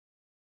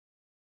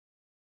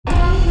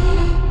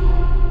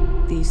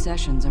These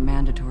sessions are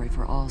mandatory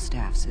for all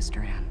staff,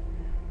 Sister Ann.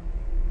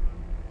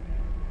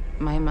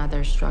 My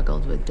mother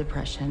struggled with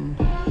depression.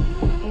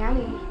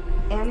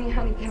 Annie,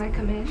 honey, can I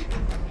come in?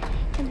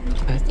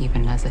 But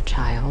even as a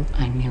child,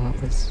 I knew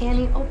it was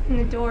Annie, open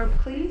the door,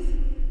 please.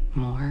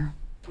 more.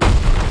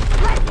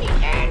 Let me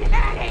in,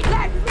 Annie!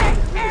 Let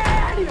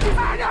me in!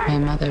 My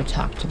mother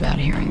talked about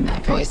hearing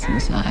that voice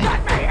inside.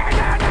 Let me in,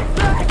 Annie!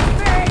 Let me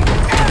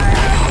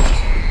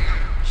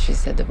in! She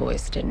said the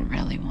voice didn't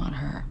really want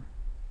her.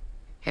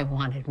 It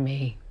wanted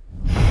me.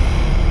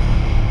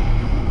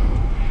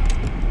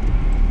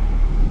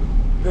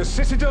 The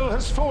citadel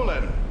has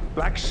fallen.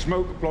 Black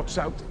smoke blots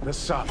out the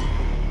sun.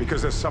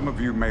 Because as some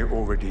of you may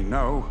already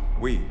know,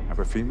 we have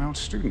a female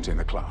student in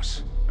the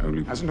class,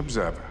 only as an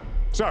observer.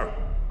 So,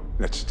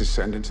 let's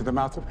descend into the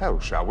mouth of hell,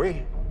 shall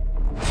we?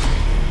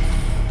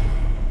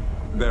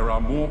 There are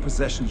more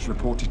possessions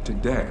reported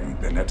today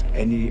than at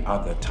any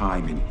other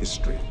time in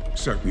history.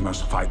 So we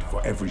must fight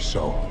for every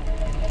soul.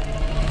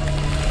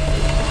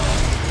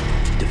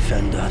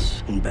 Defend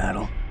us in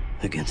battle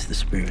against the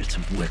spirits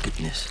of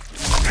wickedness.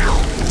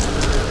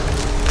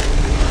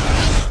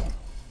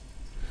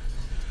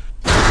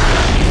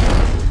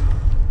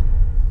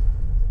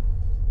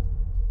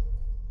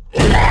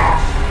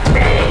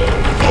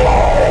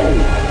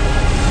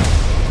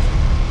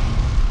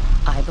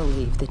 I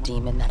believe the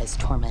demon that is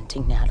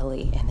tormenting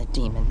Natalie and the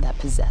demon that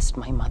possessed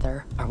my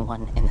mother are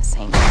one and the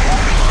same.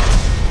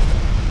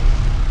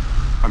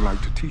 I'd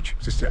like to teach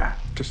Sister Ann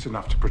just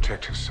enough to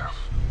protect herself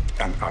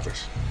and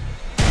others.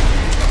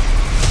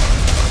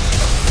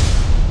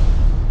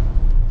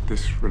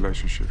 This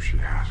relationship she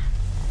had,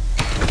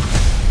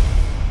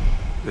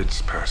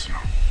 it's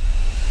personal.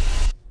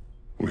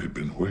 We've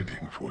been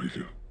waiting for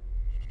you.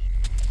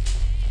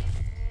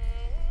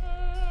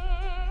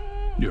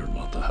 Your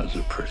mother has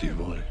a pretty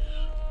voice.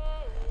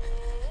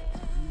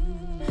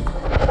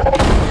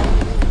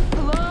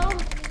 Hello?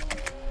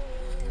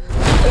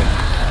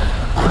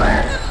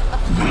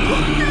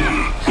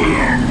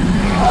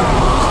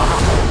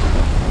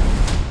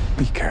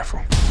 Be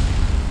careful.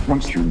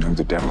 Once you know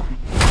the devil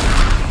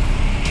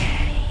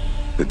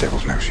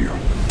knows you.